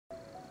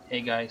Hey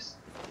guys,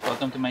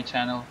 welcome to my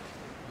channel.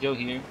 Joe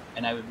here,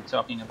 and I will be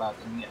talking about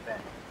the new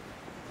event.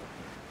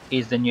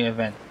 Is the new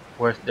event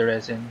worth the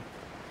resin?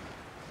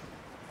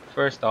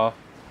 First off,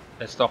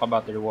 let's talk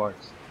about the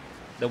rewards,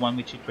 the one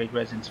which you trade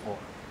resins for.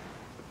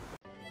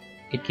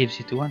 It gives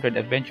you 200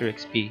 adventure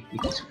XP,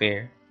 which is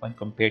fair when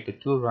compared to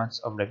 2 runs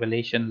of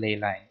Revelation Ley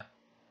Line.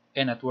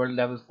 And at world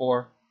level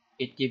 4,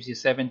 it gives you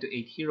 7 to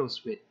 8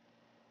 heroes with,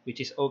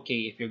 which is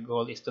okay if your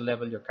goal is to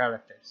level your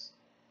characters.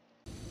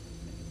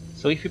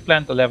 So if you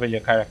plan to level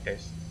your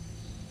characters,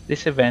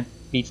 this event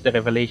beats the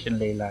Revelation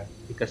Ley Line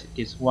because it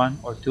gives 1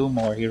 or 2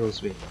 more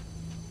heroes with.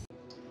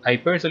 I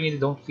personally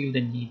don't feel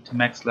the need to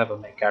max level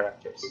my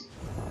characters.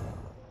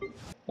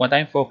 What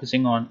I'm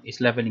focusing on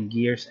is leveling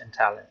gears and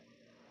talent.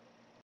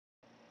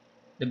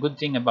 The good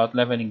thing about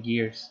leveling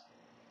gears,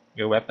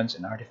 your weapons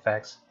and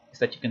artifacts, is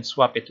that you can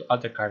swap it to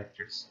other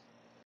characters.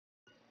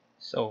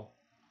 So,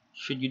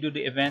 should you do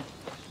the event?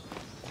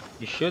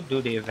 You should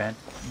do the event,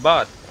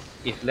 but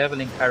if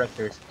leveling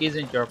characters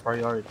isn't your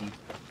priority,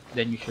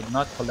 then you should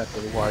not collect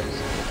the rewards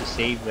to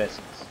save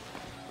resins.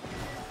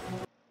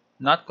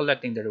 Not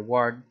collecting the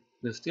reward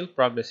will still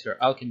progress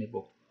your alchemy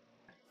book.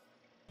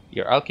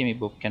 Your alchemy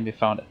book can be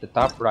found at the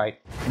top right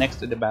next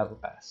to the battle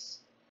pass.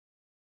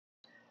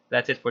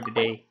 That's it for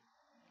today.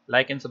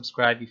 Like and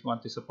subscribe if you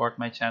want to support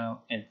my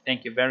channel, and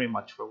thank you very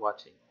much for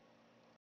watching.